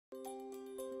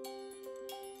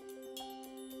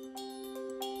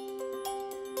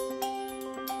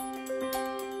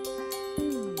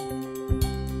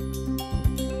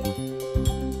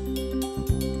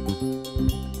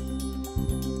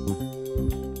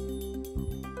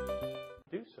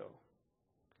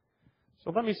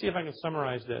So let me see if I can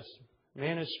summarize this.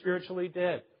 Man is spiritually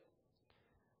dead.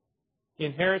 He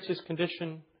inherits his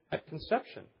condition at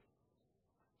conception.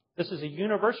 This is a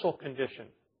universal condition.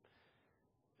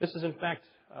 This is, in fact,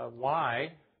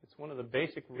 why it's one of the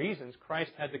basic reasons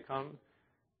Christ had to come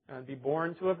and be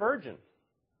born to a virgin.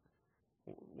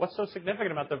 What's so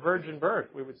significant about the virgin birth?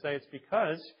 We would say it's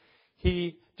because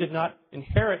he did not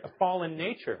inherit a fallen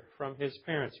nature from his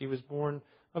parents. He was born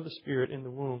of the Spirit in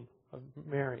the womb of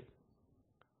Mary.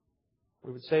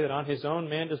 We would say that on his own,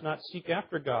 man does not seek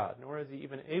after God, nor is he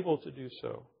even able to do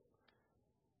so.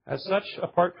 As such,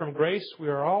 apart from grace, we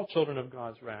are all children of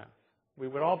God's wrath. We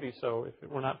would all be so if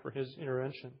it were not for his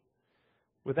intervention.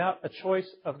 Without a choice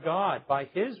of God by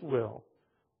his will,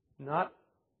 not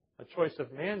a choice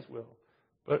of man's will,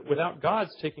 but without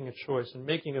God's taking a choice and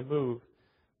making a move,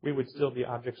 we would still be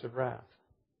objects of wrath.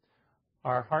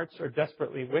 Our hearts are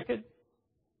desperately wicked.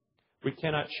 We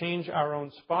cannot change our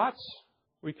own spots.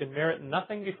 We can merit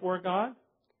nothing before God.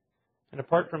 And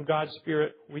apart from God's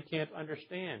Spirit, we can't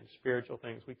understand spiritual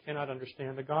things. We cannot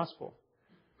understand the gospel.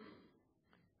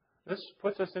 This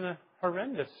puts us in a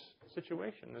horrendous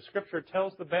situation. The Scripture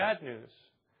tells the bad news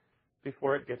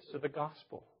before it gets to the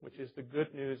gospel, which is the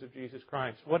good news of Jesus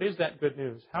Christ. What is that good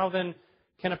news? How then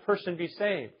can a person be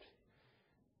saved?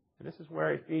 And this is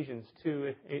where Ephesians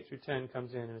 2, 8 through 10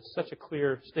 comes in, and it's such a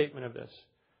clear statement of this.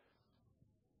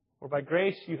 For by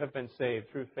grace you have been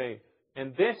saved through faith.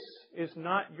 And this is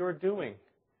not your doing,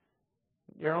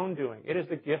 your own doing. It is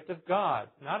the gift of God,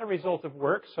 not a result of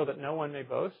works, so that no one may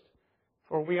boast.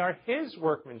 For we are His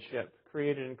workmanship,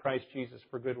 created in Christ Jesus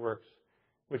for good works,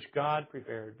 which God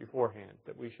prepared beforehand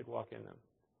that we should walk in them.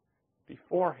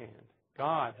 Beforehand,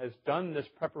 God has done this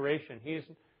preparation. He is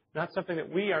not something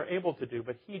that we are able to do,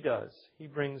 but He does. He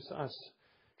brings us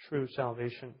true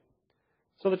salvation.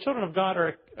 So the children of God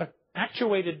are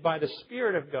actuated by the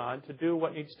Spirit of God to do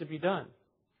what needs to be done.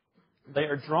 They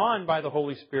are drawn by the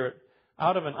Holy Spirit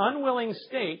out of an unwilling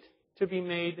state to be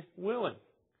made willing.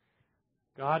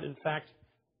 God, in fact,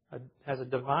 has a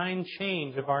divine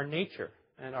change of our nature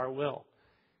and our will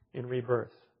in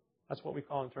rebirth. That's what we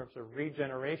call in terms of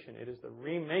regeneration. It is the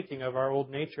remaking of our old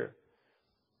nature.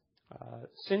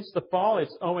 Since the fall,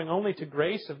 it's owing only to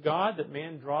grace of God that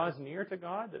man draws near to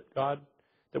God,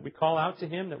 that we call out to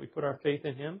Him, that we put our faith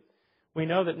in Him. We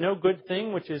know that no good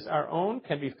thing which is our own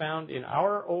can be found in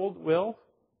our old will.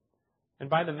 And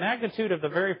by the magnitude of the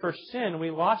very first sin,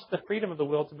 we lost the freedom of the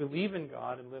will to believe in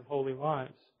God and live holy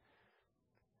lives.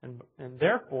 And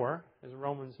therefore, as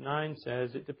Romans 9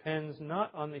 says, it depends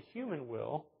not on the human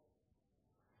will,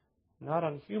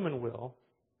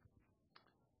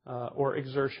 or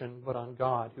exertion, but on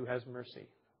God who has mercy.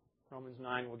 Romans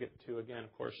 9 we'll get to again,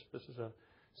 of course. This is a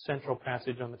central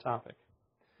passage on the topic.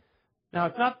 Now,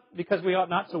 it's not because we ought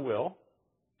not to will.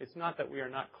 It's not that we are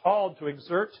not called to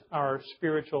exert our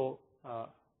spiritual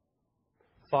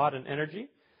thought and energy.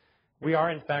 We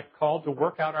are, in fact, called to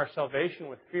work out our salvation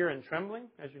with fear and trembling,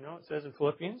 as you know it says in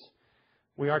Philippians.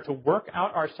 We are to work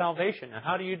out our salvation. Now,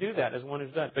 how do you do that as one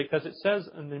who's done? Because it says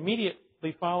in the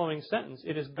immediately following sentence,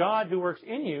 it is God who works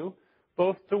in you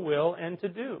both to will and to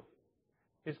do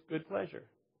His good pleasure.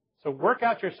 So work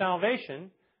out your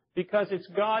salvation because it's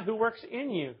God who works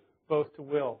in you both to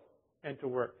will and to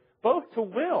work. Both to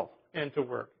will and to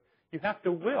work. You have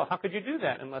to will. How could you do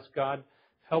that unless God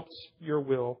helps your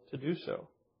will to do so?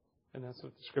 And that's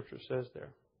what the Scripture says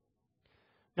there.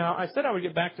 Now, I said I would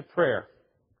get back to prayer.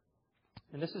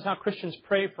 And this is how Christians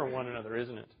pray for one another,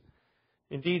 isn't it?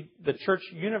 Indeed, the church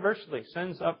universally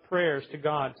sends up prayers to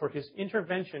God for His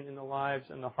intervention in the lives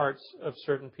and the hearts of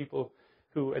certain people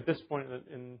who, at this point,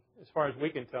 as far as we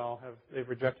can tell, they've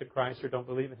rejected Christ or don't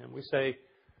believe in Him. We say,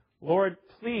 Lord,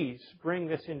 please bring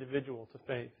this individual to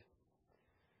faith.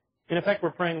 In effect,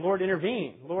 we're praying, Lord,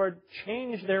 intervene. Lord,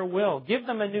 change their will. Give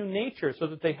them a new nature so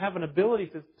that they have an ability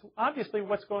to... Obviously,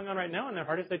 what's going on right now in their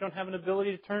heart is they don't have an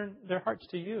ability to turn their hearts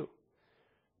to You.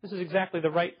 This is exactly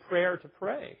the right prayer to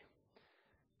pray.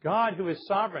 God, who is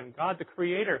sovereign, God the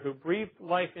Creator, who breathed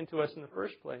life into us in the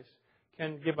first place,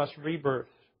 can give us rebirth.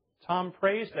 Tom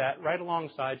prays that right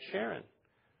alongside Sharon.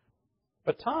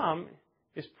 But Tom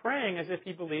is praying as if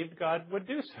he believed God would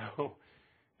do so,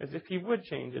 as if He would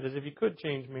change it, as if He could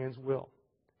change man's will.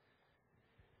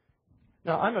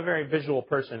 Now, I'm a very visual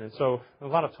person, and so a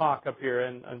lot of talk up here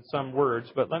and some words,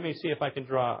 but let me see if I can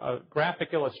draw a graphic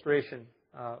illustration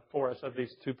for us of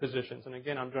these two positions. And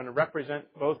again, I'm going to represent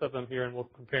both of them here, and we'll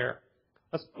compare.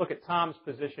 Let's look at Tom's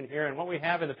position here, and what we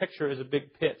have in the picture is a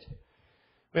big pit.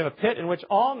 We have a pit in which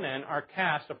all men are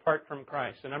cast apart from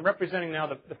Christ, and I'm representing now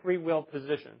the free will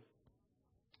position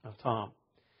of Tom.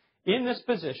 In this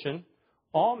position,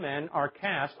 all men are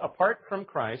cast apart from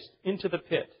Christ into the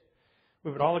pit.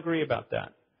 We would all agree about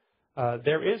that.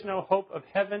 There is no hope of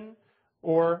heaven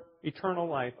or eternal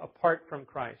life apart from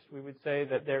Christ. We would say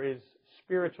that there is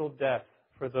spiritual death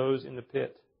for those in the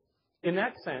pit. In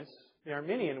that sense, the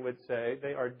Arminian would say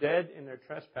they are dead in their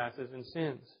trespasses and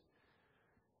sins.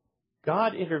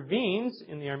 God intervenes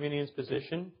in the Arminian's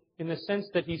position in the sense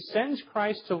that He sends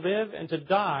Christ to live and to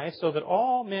die so that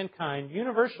all mankind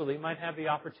universally might have the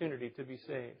opportunity to be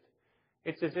saved.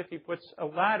 It's as if He puts a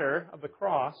ladder of the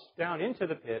cross down into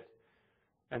the pit,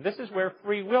 and this is where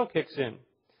free will kicks in.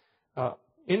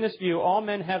 In this view, all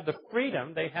men have the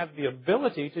freedom, they have the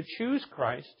ability to choose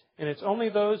Christ, and it's only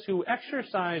those who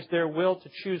exercise their will to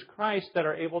choose Christ that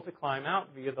are able to climb out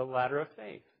via the ladder of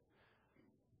faith.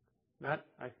 That,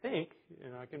 I think,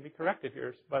 I can be corrected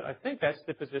here, but I think that's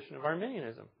the position of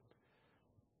Arminianism.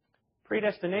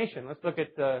 Predestination. Let's look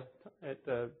at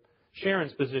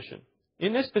Sharon's position.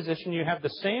 In this position, you have the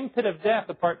same pit of death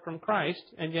apart from Christ,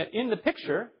 and yet in the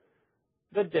picture,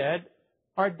 the dead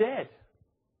are dead.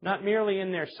 Not merely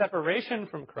in their separation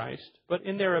from Christ, but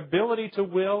in their ability to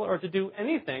will or to do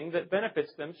anything that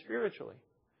benefits them spiritually.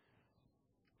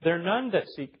 There are none that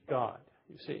seek God,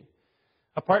 you see.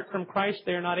 Apart from Christ,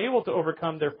 they are not able to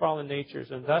overcome their fallen natures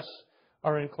and thus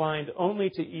are inclined only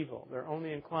to evil. They're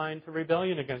only inclined to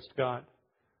rebellion against God.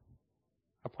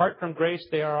 Apart from grace,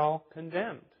 they are all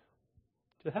condemned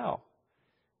to hell.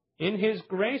 In His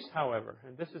grace, however,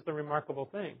 and this is the remarkable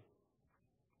thing,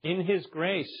 in His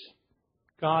grace,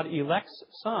 God elects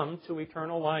some to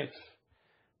eternal life,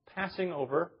 passing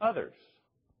over others.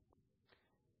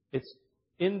 It's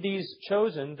in these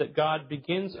chosen that God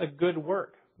begins a good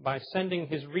work by sending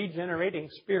His regenerating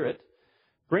Spirit,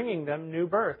 bringing them new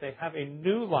birth. They have a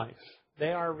new life.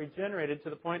 They are regenerated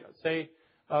to the point, say,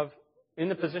 of in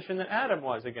the position that Adam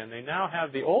was again. They now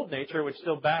have the old nature, which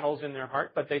still battles in their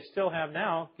heart, but they still have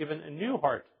now given a new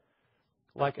heart.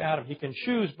 Like Adam, he can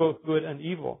choose both good and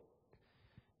evil.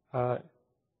 So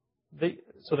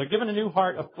they're given a new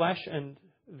heart of flesh, and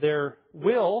their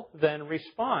will then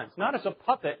responds, not as a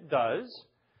puppet does,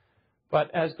 but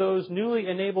as those newly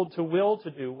enabled to will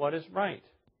to do what is right.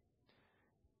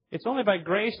 It's only by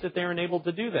grace that they are enabled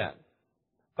to do that.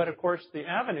 But of course, the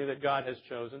avenue that God has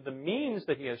chosen, the means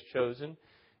that He has chosen,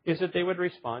 is that they would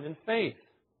respond in faith.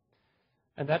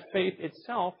 And that faith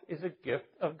itself is a gift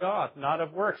of God, not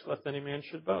of works, lest any man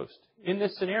should boast. In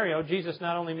this scenario, Jesus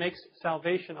not only makes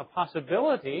salvation a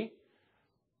possibility,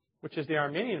 which is the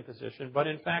Arminian position, but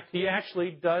in fact, He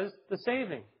actually does the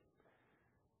saving.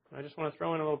 I just want to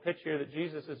throw in a little pitch here that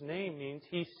Jesus' name means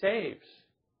He saves.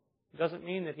 It doesn't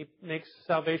mean that He makes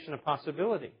salvation a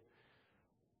possibility.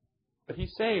 But He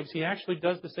saves. He actually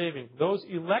does the saving. Those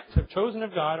elect, chosen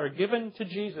of God, are given to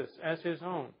Jesus as His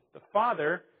own. The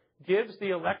Father gives the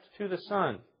elect to the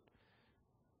Son,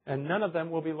 and none of them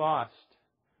will be lost.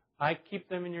 I keep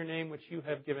them in your name which you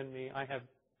have given me. I have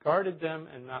guarded them,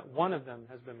 and not one of them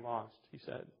has been lost, He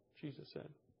said. Jesus said.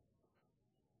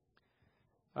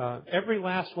 Every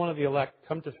last one of the elect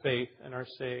come to faith and are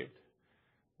saved.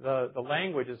 The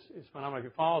language is phenomenal. If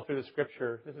you follow through the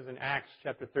Scripture, this is in Acts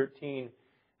chapter 13.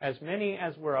 As many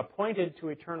as were appointed to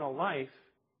eternal life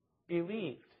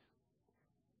believed.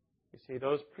 You see,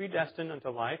 those predestined unto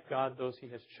life, God, those He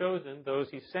has chosen, those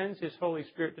He sends His Holy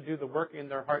Spirit to do the work in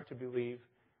their heart to believe,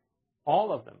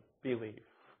 all of them believe.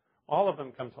 All of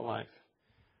them come to life.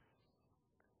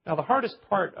 Now, the hardest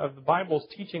part of the Bible's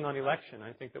teaching on election,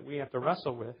 I think, that we have to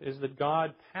wrestle with, is that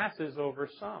God passes over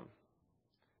some,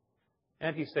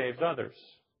 and He saves others.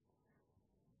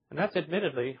 And that's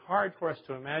admittedly hard for us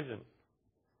to imagine.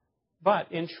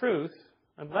 But in truth,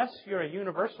 unless you're a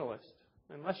universalist,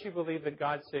 unless you believe that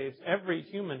God saves every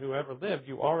human who ever lived,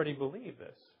 you already believe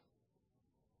this.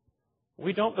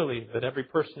 We don't believe that every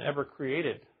person ever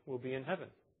created will be in heaven.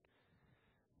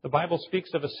 The Bible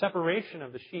speaks of a separation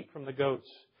of the sheep from the goats,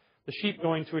 the sheep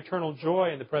going to eternal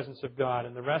joy in the presence of God,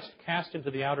 and the rest cast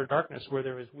into the outer darkness where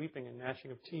there is weeping and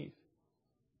gnashing of teeth.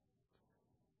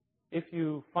 If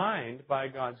you find, by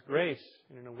God's grace,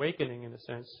 and an awakening in a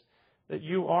sense, that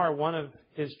you are one of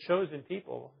His chosen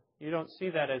people, you don't see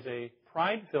that as a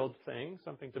pride-filled thing,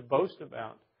 something to boast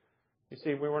about. You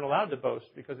see, we weren't allowed to boast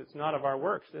because it's not of our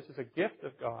works. This is a gift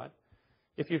of God.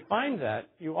 If you find that,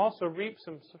 you also reap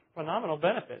some phenomenal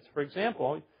benefits. For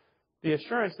example, the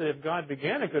assurance that if God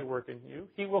began a good work in you,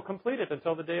 He will complete it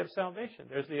until the day of salvation.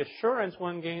 There's the assurance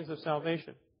one gains of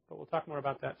salvation. But we'll talk more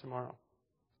about that tomorrow.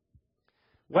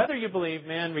 Whether you believe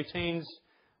man retains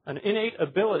an innate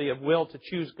ability of will to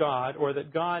choose God, or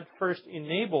that God first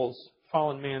enables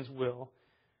fallen man's will,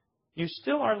 you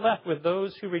still are left with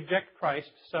those who reject Christ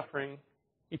suffering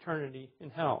eternity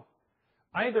in hell.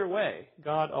 Either way,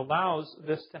 God allows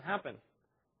this to happen.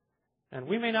 And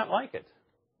we may not like it.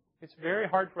 It's very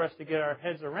hard for us to get our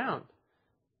heads around.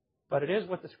 But it is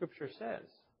what the Scripture says.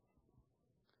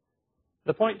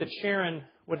 The point that Sharon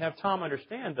would have Tom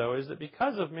understand, though, is that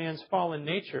because of man's fallen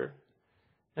nature,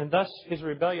 and thus his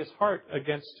rebellious heart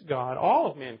against God, all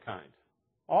of mankind,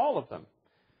 all of them,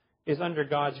 is under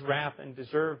God's wrath and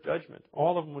deserved judgment.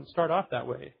 All of them would start off that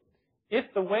way. If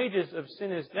the wages of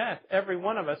sin is death, every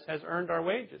one of us has earned our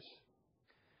wages.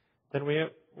 Then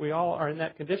we all are in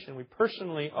that condition. We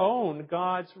personally own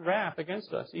God's wrath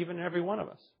against us, even every one of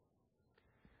us.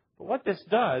 But what this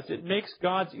does, it makes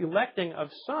God's electing of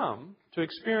some to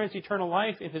experience eternal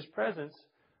life in His presence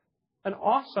an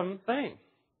awesome thing,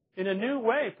 in a new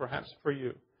way, perhaps, for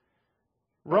you.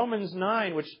 Romans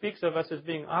 9, which speaks of us as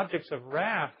being objects of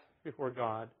wrath before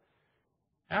God,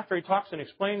 after he talks and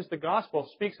explains the gospel,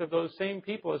 speaks of those same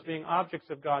people as being objects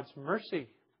of God's mercy.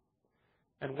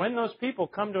 And when those people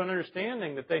come to an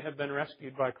understanding that they have been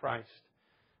rescued by Christ,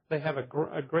 they have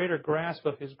a greater grasp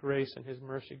of His grace and His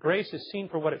mercy. Grace is seen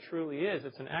for what it truly is.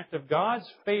 It's an act of God's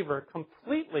favor,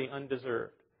 completely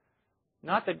undeserved.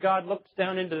 Not that God looked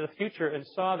down into the future and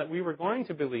saw that we were going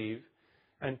to believe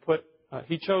and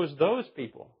He chose those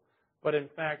people. But in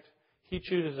fact, He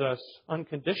chooses us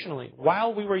unconditionally.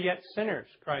 While we were yet sinners,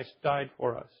 Christ died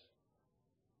for us.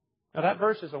 Now that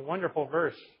verse is a wonderful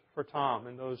verse for Tom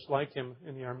and those like him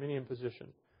in the Arminian position.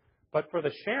 But for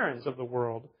the Sharons of the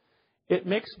world, it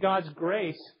makes God's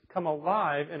grace come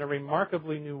alive in a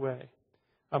remarkably new way,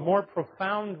 a more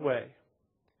profound way.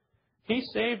 He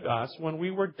saved us when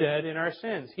we were dead in our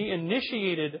sins. He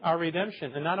initiated our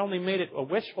redemption and not only made it a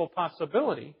wishful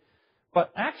possibility,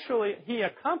 but actually He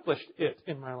accomplished it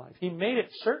in my life. He made it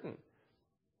certain.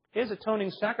 His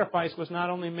atoning sacrifice was not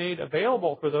only made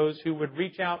available for those who would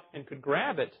reach out and could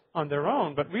grab it on their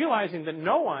own, but realizing that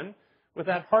no one with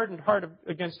that hardened heart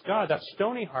against God, that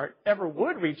stony heart, ever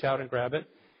would reach out and grab it,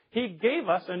 He gave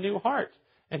us a new heart.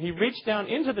 And He reached down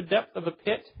into the depth of the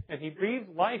pit and He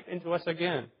breathed life into us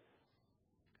again.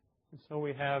 And so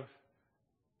we have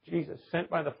Jesus sent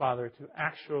by the Father to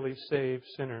actually save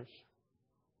sinners.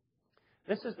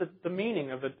 This is the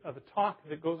meaning of the talk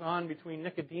that goes on between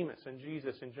Nicodemus and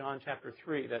Jesus in John chapter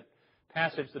 3, that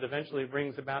passage that eventually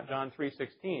brings about John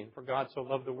 3:16. For God so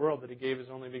loved the world that He gave His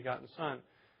only begotten Son,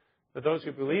 that those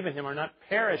who believe in Him are not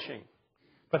perishing,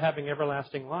 but having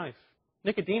everlasting life.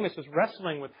 Nicodemus is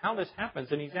wrestling with how this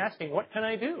happens, and he's asking, what can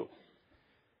I do?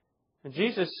 And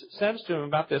Jesus says to him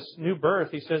about this new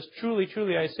birth, He says, truly,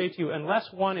 truly, I say to you, unless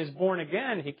one is born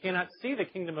again, he cannot see the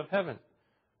kingdom of heaven.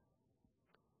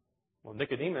 Well,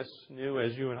 Nicodemus knew,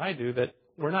 as you and I do, that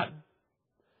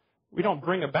we don't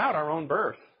bring about our own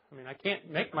birth. I mean, I can't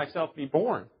make myself be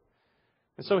born.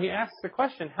 And so he asks the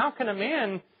question, how can a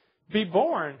man be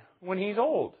born when he's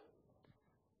old?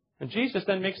 And Jesus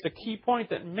then makes the key point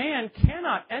that man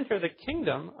cannot enter the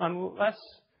kingdom unless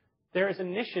there is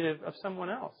initiative of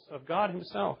someone else, of God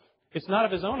Himself. It's not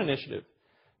of His own initiative.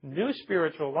 New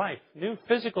spiritual life, new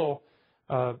physical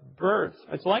birth.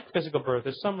 It's like physical birth.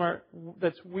 It's somewhere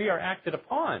that we are acted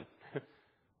upon.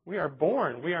 We are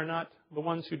born. We are not the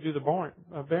ones who do the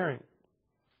bearing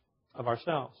of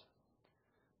ourselves.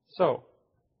 So,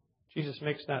 Jesus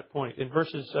makes that point. In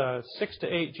verses 6 to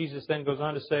 8, Jesus then goes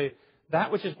on to say, that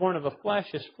which is born of the flesh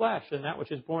is flesh, and that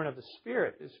which is born of the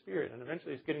Spirit is spirit. And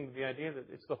eventually he's getting to the idea that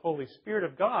it's the Holy Spirit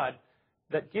of God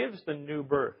that gives the new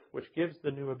birth, which gives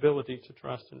the new ability to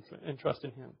trust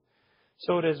in Him.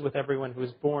 So it is with everyone who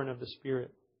is born of the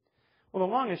Spirit. Well,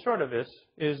 the long and short of this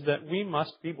is that we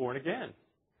must be born again.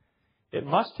 It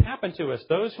must happen to us.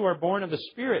 Those who are born of the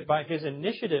Spirit by His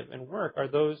initiative and work are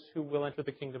those who will enter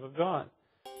the kingdom of God.